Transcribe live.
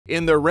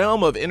In the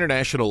realm of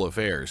international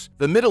affairs,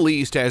 the Middle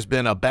East has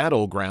been a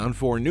battleground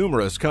for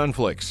numerous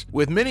conflicts,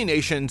 with many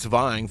nations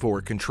vying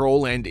for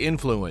control and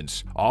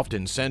influence,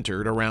 often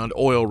centered around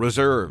oil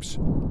reserves.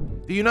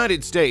 The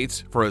United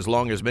States, for as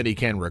long as many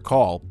can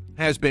recall,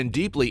 has been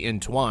deeply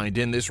entwined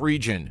in this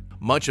region.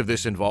 Much of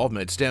this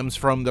involvement stems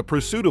from the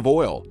pursuit of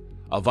oil,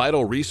 a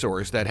vital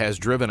resource that has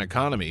driven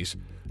economies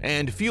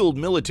and fueled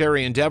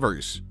military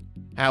endeavors.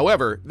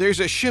 However, there's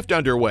a shift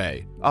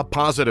underway, a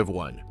positive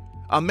one.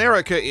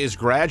 America is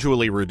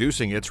gradually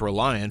reducing its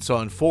reliance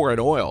on foreign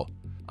oil,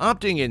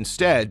 opting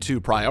instead to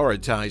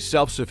prioritize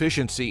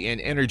self-sufficiency in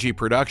energy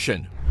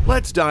production.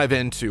 Let's dive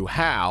into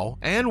how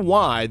and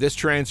why this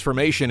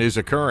transformation is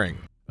occurring.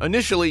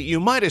 Initially,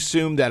 you might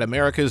assume that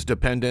America's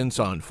dependence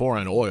on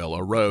foreign oil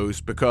arose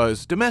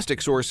because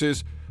domestic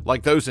sources,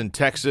 like those in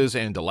Texas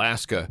and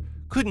Alaska,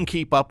 couldn't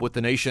keep up with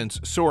the nation's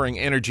soaring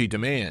energy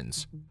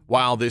demands.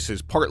 While this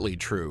is partly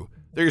true,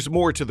 there's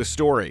more to the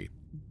story.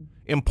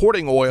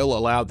 Importing oil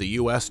allowed the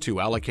U.S.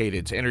 to allocate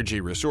its energy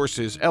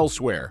resources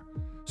elsewhere,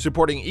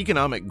 supporting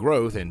economic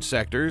growth in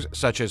sectors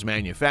such as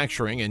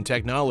manufacturing and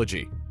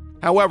technology.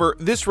 However,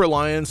 this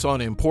reliance on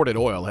imported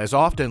oil has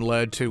often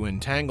led to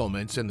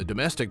entanglements in the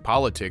domestic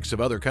politics of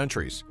other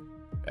countries,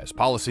 as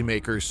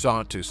policymakers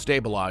sought to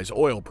stabilize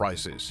oil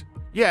prices.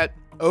 Yet,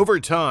 over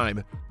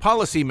time,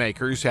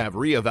 policymakers have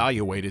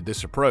reevaluated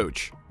this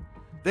approach.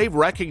 They've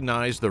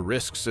recognized the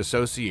risks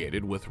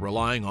associated with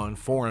relying on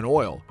foreign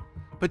oil,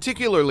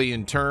 particularly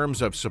in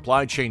terms of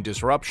supply chain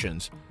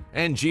disruptions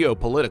and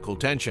geopolitical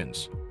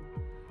tensions.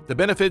 The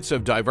benefits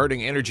of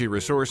diverting energy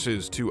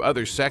resources to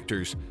other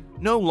sectors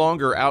no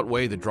longer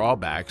outweigh the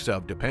drawbacks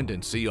of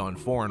dependency on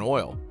foreign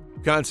oil.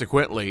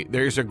 Consequently,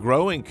 there's a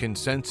growing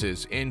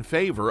consensus in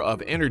favor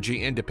of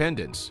energy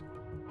independence.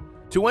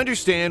 To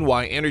understand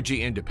why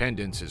energy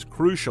independence is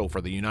crucial for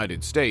the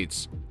United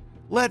States,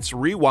 let's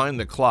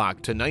rewind the clock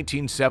to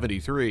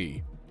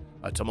 1973.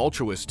 A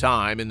tumultuous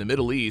time in the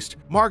Middle East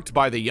marked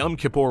by the Yom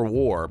Kippur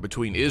War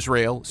between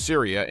Israel,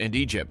 Syria, and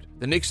Egypt.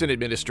 The Nixon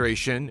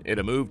administration, in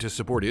a move to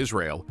support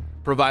Israel,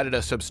 provided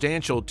a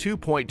substantial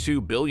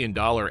 $2.2 billion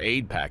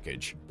aid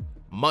package,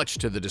 much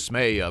to the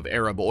dismay of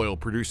Arab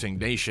oil-producing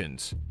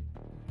nations.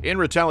 In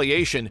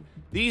retaliation,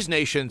 these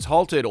nations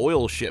halted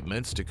oil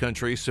shipments to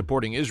countries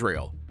supporting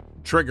Israel,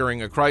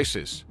 triggering a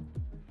crisis.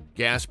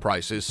 Gas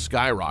prices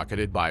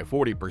skyrocketed by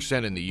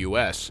 40% in the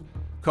U.S.,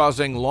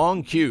 causing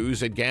long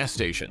queues at gas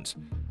stations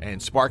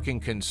and sparking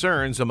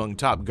concerns among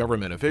top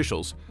government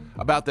officials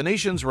about the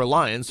nation's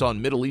reliance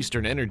on Middle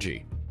Eastern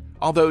energy.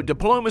 Although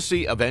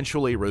diplomacy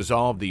eventually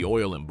resolved the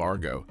oil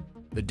embargo,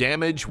 the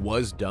damage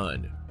was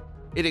done.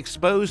 It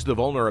exposed the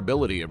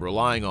vulnerability of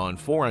relying on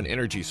foreign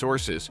energy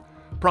sources,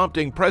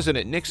 prompting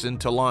President Nixon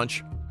to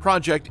launch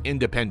Project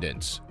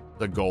Independence.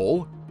 The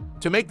goal?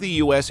 To make the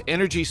U.S.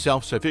 energy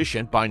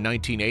self-sufficient by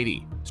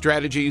 1980.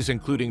 Strategies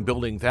including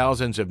building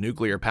thousands of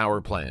nuclear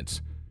power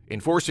plants,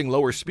 enforcing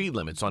lower speed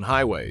limits on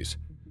highways,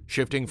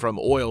 shifting from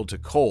oil to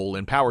coal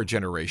in power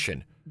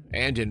generation,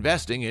 and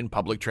investing in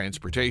public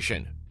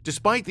transportation.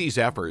 Despite these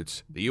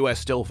efforts, the U.S.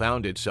 still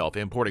found itself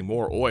importing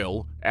more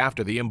oil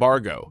after the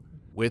embargo,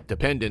 with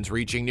dependence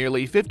reaching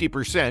nearly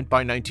 50% by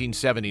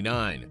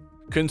 1979.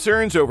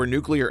 Concerns over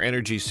nuclear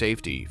energy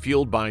safety,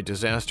 fueled by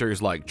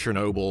disasters like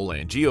Chernobyl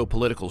and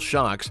geopolitical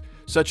shocks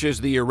such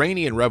as the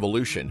Iranian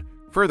Revolution,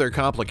 further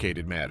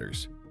complicated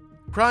matters.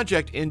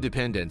 Project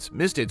Independence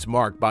missed its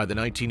mark by the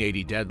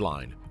 1980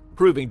 deadline,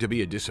 proving to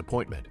be a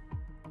disappointment.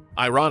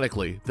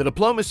 Ironically, the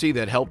diplomacy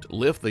that helped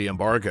lift the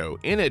embargo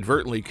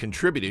inadvertently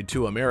contributed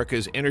to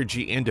America's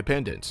energy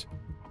independence.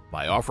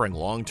 By offering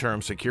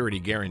long-term security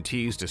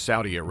guarantees to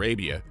Saudi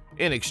Arabia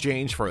in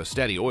exchange for a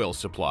steady oil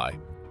supply,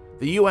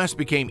 the U.S.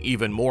 became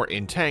even more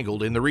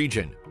entangled in the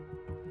region.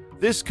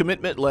 This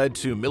commitment led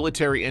to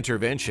military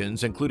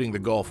interventions including the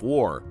Gulf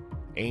War,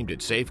 aimed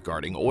at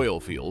safeguarding oil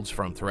fields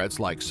from threats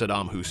like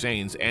Saddam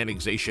Hussein's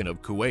annexation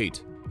of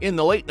Kuwait. In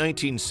the late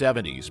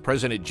 1970s,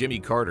 President Jimmy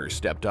Carter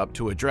stepped up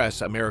to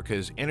address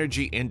America's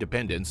energy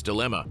independence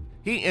dilemma.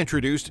 He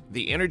introduced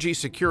the Energy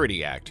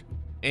Security Act,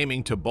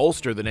 aiming to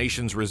bolster the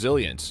nation's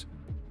resilience.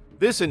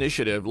 This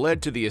initiative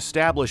led to the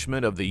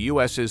establishment of the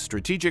U.S.'s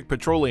Strategic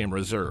Petroleum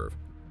Reserve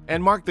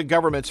and marked the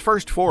government's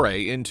first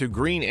foray into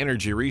green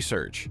energy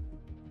research.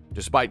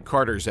 Despite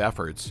Carter's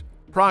efforts,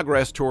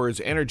 progress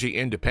towards energy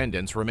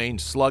independence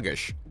remained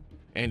sluggish,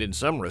 and in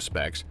some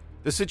respects,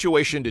 the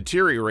situation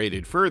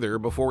deteriorated further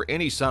before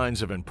any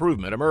signs of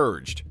improvement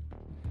emerged.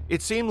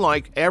 It seemed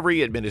like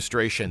every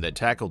administration that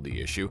tackled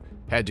the issue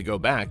had to go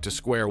back to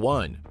square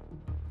one.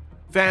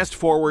 Fast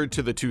forward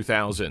to the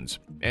 2000s,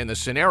 and the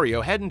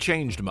scenario hadn't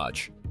changed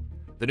much.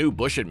 The new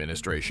Bush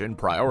administration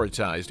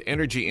prioritized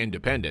energy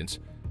independence,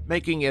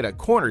 making it a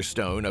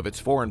cornerstone of its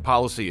foreign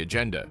policy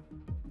agenda.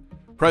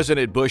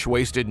 President Bush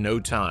wasted no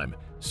time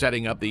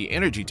setting up the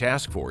Energy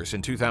Task Force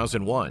in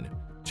 2001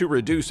 to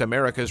reduce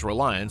America's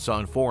reliance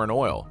on foreign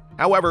oil.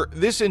 However,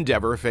 this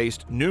endeavor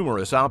faced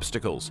numerous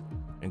obstacles,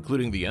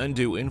 including the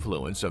undue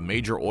influence of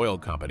major oil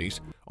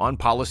companies on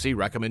policy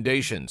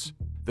recommendations.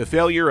 The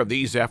failure of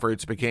these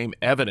efforts became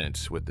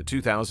evident with the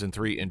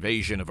 2003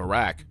 invasion of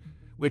Iraq,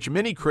 which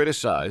many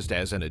criticized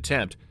as an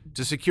attempt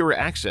to secure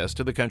access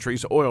to the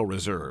country's oil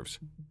reserves.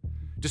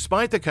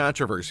 Despite the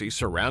controversy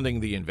surrounding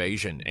the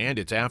invasion and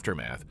its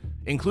aftermath,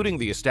 including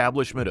the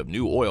establishment of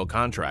new oil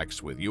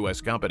contracts with U.S.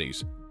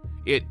 companies,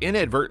 it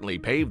inadvertently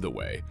paved the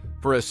way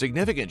for a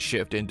significant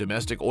shift in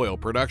domestic oil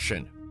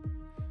production.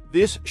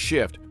 This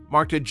shift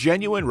marked a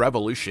genuine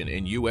revolution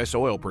in U.S.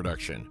 oil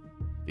production,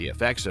 the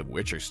effects of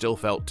which are still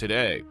felt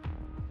today.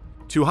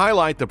 To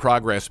highlight the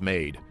progress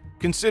made,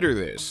 consider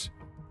this.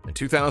 In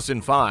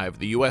 2005,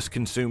 the U.S.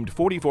 consumed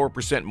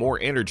 44% more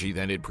energy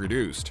than it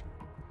produced.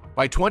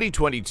 By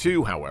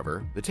 2022,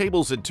 however, the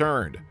tables had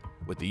turned,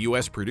 with the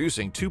U.S.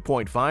 producing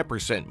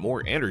 2.5%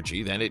 more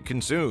energy than it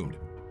consumed.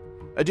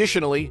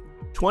 Additionally,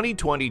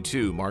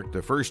 2022 marked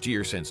the first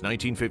year since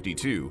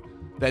 1952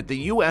 that the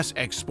U.S.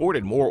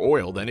 exported more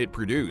oil than it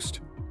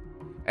produced.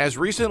 As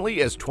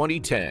recently as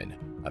 2010,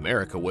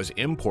 America was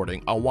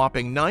importing a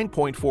whopping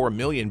 9.4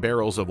 million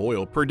barrels of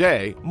oil per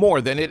day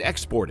more than it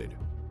exported.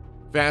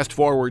 Fast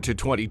forward to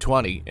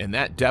 2020, and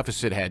that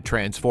deficit had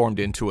transformed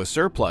into a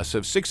surplus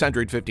of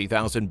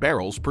 650,000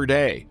 barrels per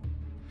day.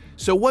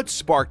 So what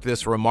sparked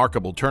this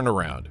remarkable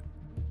turnaround?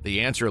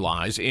 The answer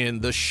lies in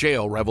the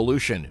Shale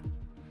Revolution.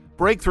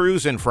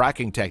 Breakthroughs in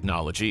fracking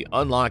technology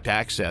unlocked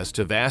access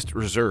to vast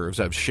reserves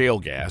of shale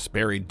gas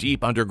buried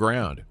deep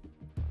underground.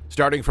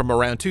 Starting from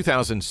around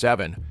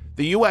 2007,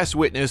 the U.S.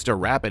 witnessed a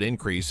rapid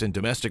increase in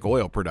domestic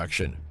oil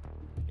production.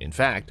 In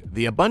fact,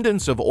 the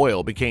abundance of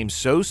oil became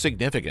so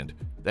significant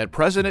that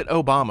President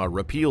Obama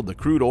repealed the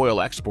crude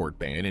oil export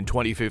ban in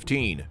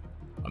 2015,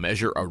 a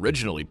measure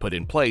originally put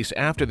in place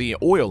after the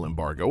oil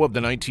embargo of the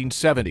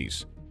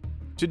 1970s.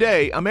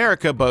 Today,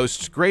 America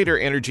boasts greater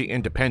energy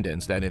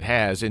independence than it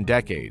has in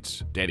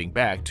decades, dating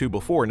back to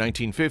before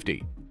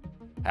 1950.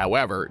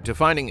 However,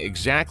 defining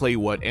exactly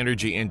what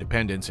energy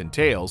independence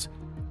entails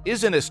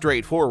isn't as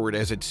straightforward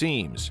as it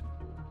seems.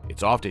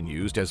 It's often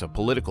used as a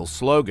political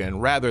slogan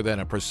rather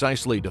than a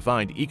precisely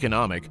defined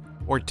economic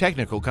or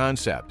technical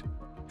concept.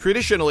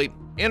 Traditionally,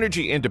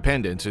 energy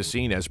independence is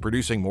seen as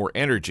producing more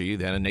energy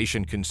than a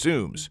nation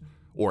consumes,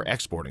 or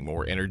exporting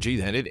more energy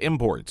than it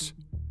imports.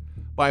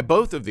 By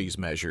both of these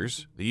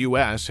measures, the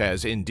U.S.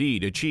 has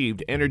indeed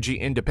achieved energy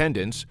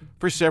independence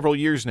for several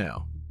years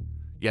now.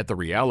 Yet the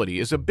reality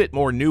is a bit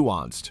more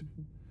nuanced.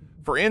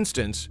 For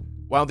instance,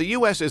 while the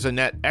U.S. is a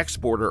net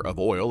exporter of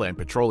oil and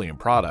petroleum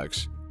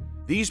products,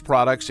 these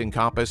products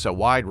encompass a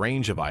wide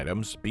range of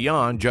items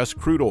beyond just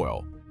crude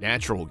oil.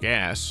 Natural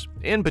gas,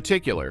 in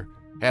particular,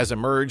 has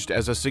emerged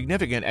as a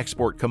significant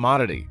export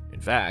commodity.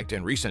 In fact,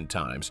 in recent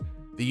times,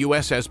 the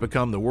U.S. has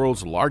become the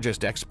world's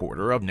largest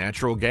exporter of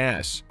natural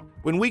gas.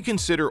 When we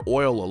consider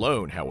oil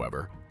alone,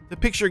 however, the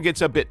picture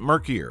gets a bit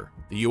murkier.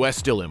 The U.S.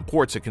 still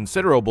imports a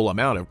considerable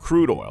amount of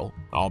crude oil,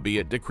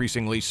 albeit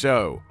decreasingly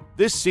so.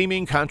 This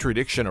seeming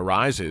contradiction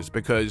arises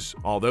because,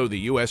 although the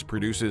U.S.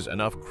 produces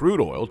enough crude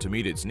oil to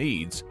meet its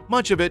needs,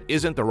 much of it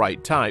isn't the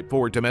right type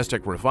for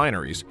domestic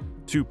refineries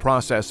to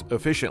process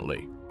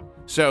efficiently.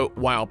 So,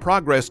 while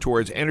progress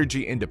towards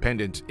energy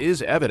independence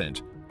is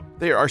evident,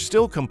 there are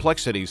still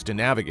complexities to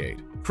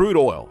navigate. Crude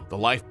oil, the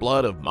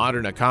lifeblood of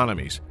modern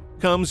economies,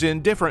 comes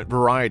in different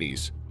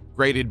varieties,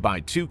 graded by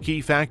two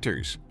key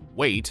factors: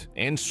 weight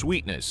and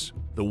sweetness.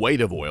 The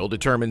weight of oil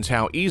determines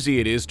how easy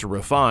it is to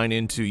refine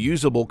into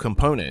usable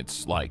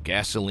components like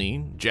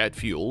gasoline, jet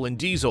fuel, and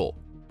diesel.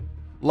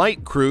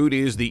 Light crude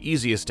is the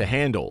easiest to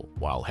handle,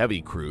 while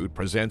heavy crude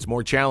presents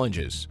more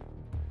challenges.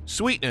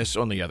 Sweetness,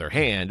 on the other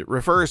hand,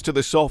 refers to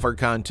the sulfur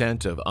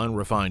content of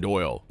unrefined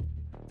oil.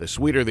 The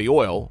sweeter the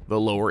oil, the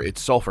lower its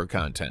sulfur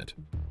content.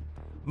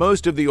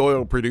 Most of the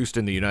oil produced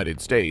in the United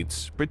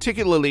States,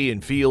 particularly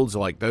in fields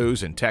like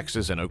those in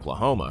Texas and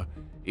Oklahoma,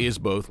 is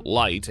both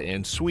light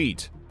and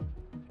sweet.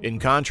 In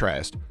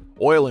contrast,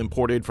 oil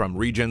imported from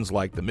regions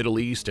like the Middle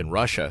East and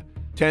Russia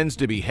tends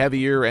to be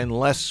heavier and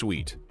less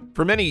sweet.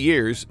 For many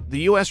years,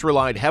 the U.S.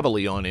 relied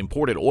heavily on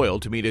imported oil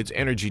to meet its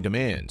energy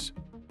demands.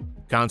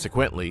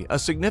 Consequently, a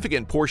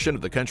significant portion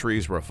of the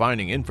country's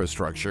refining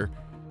infrastructure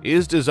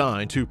is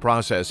designed to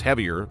process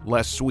heavier,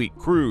 less sweet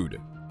crude.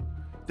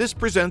 This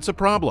presents a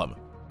problem.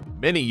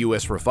 Many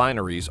U.S.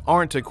 refineries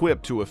aren't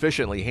equipped to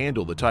efficiently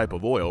handle the type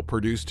of oil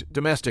produced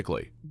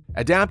domestically.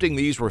 Adapting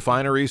these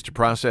refineries to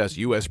process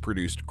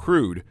U.S.-produced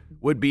crude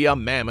would be a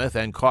mammoth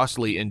and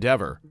costly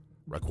endeavor,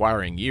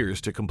 requiring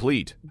years to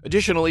complete.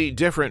 Additionally,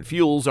 different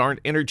fuels aren't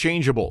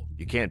interchangeable.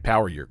 You can't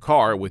power your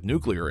car with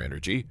nuclear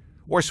energy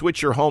or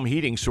switch your home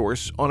heating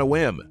source on a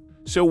whim.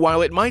 So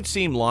while it might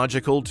seem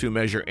logical to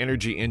measure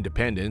energy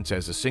independence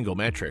as a single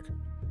metric,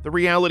 the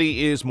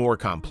reality is more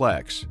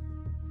complex.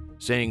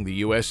 Saying the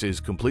U.S. is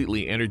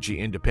completely energy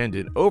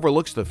independent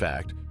overlooks the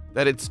fact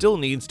that it still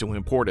needs to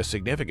import a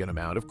significant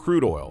amount of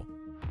crude oil.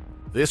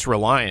 This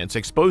reliance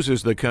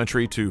exposes the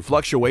country to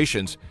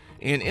fluctuations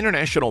in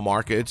international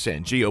markets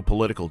and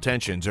geopolitical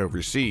tensions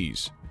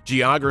overseas.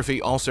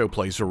 Geography also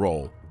plays a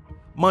role.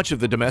 Much of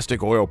the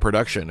domestic oil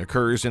production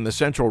occurs in the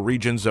central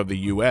regions of the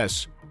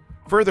U.S.,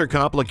 further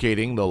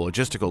complicating the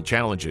logistical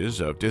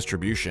challenges of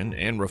distribution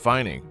and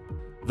refining.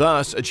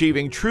 Thus,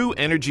 achieving true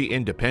energy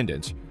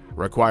independence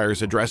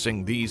requires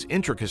addressing these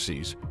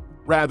intricacies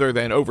rather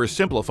than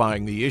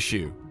oversimplifying the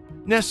issue.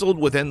 Nestled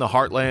within the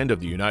heartland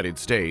of the United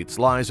States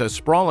lies a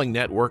sprawling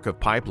network of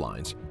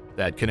pipelines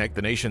that connect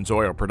the nation's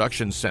oil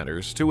production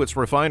centers to its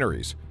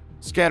refineries,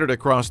 scattered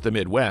across the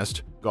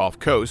Midwest, Gulf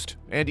Coast,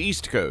 and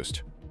East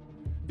Coast.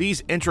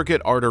 These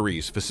intricate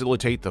arteries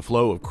facilitate the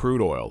flow of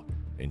crude oil,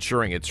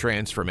 ensuring its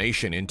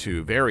transformation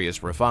into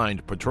various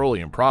refined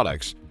petroleum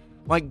products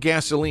like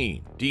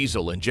gasoline,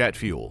 diesel, and jet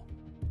fuel.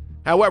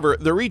 However,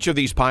 the reach of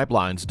these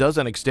pipelines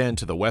doesn't extend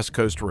to the West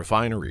Coast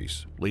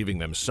refineries, leaving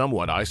them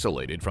somewhat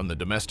isolated from the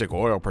domestic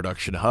oil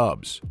production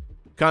hubs.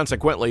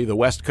 Consequently, the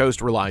West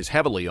Coast relies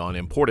heavily on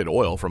imported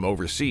oil from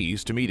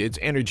overseas to meet its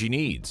energy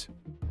needs.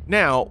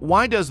 Now,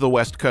 why does the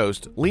West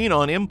Coast lean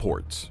on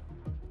imports?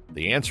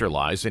 The answer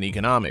lies in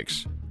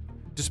economics.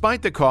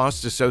 Despite the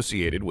costs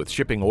associated with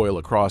shipping oil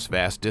across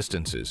vast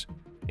distances,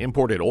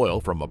 imported oil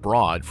from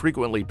abroad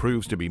frequently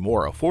proves to be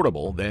more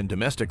affordable than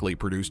domestically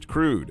produced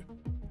crude.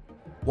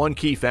 One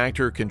key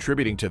factor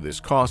contributing to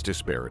this cost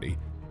disparity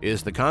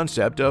is the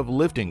concept of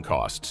lifting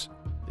costs,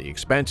 the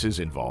expenses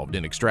involved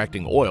in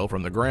extracting oil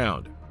from the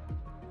ground.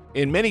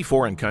 In many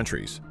foreign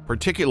countries,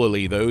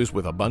 particularly those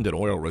with abundant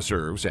oil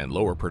reserves and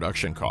lower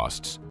production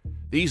costs,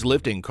 these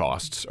lifting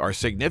costs are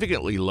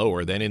significantly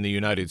lower than in the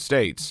United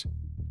States.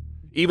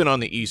 Even on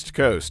the East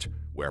Coast,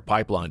 where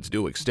pipelines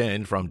do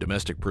extend from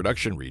domestic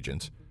production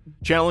regions,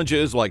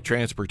 challenges like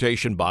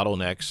transportation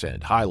bottlenecks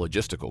and high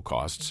logistical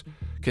costs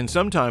can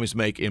sometimes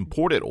make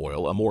imported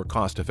oil a more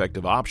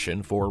cost-effective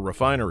option for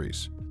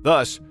refineries.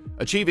 Thus,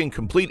 achieving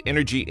complete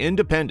energy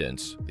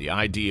independence, the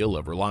ideal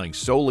of relying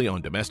solely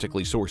on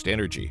domestically sourced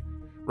energy,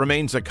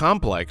 remains a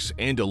complex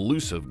and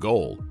elusive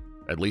goal,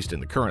 at least in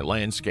the current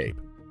landscape.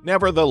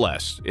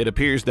 Nevertheless, it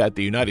appears that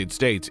the United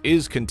States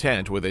is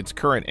content with its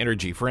current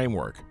energy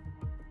framework.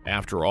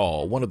 After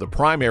all, one of the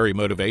primary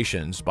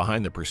motivations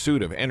behind the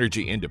pursuit of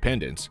energy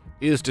independence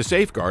is to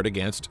safeguard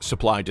against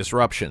supply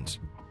disruptions,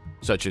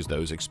 such as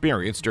those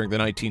experienced during the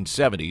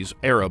 1970s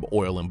Arab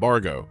oil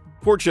embargo.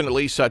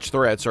 Fortunately, such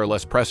threats are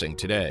less pressing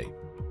today.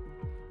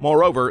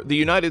 Moreover, the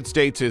United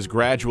States is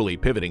gradually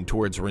pivoting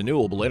towards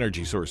renewable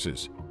energy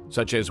sources,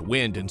 such as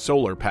wind and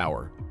solar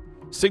power,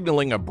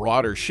 signaling a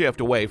broader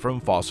shift away from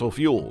fossil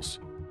fuels.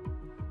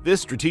 This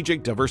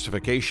strategic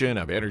diversification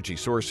of energy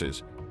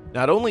sources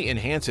not only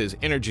enhances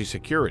energy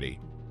security,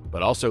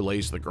 but also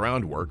lays the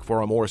groundwork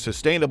for a more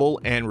sustainable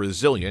and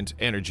resilient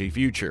energy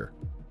future.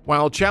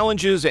 While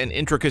challenges and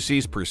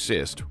intricacies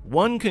persist,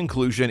 one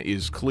conclusion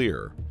is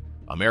clear.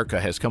 America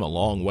has come a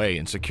long way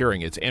in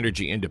securing its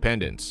energy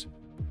independence.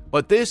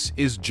 But this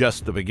is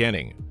just the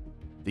beginning.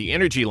 The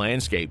energy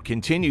landscape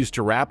continues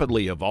to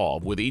rapidly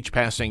evolve with each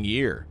passing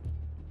year.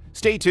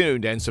 Stay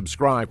tuned and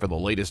subscribe for the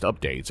latest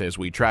updates as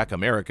we track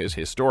America's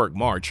historic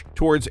march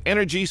towards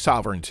energy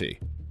sovereignty.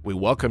 We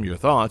welcome your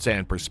thoughts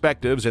and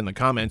perspectives in the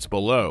comments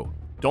below.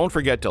 Don't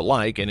forget to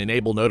like and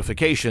enable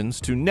notifications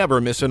to never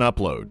miss an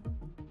upload.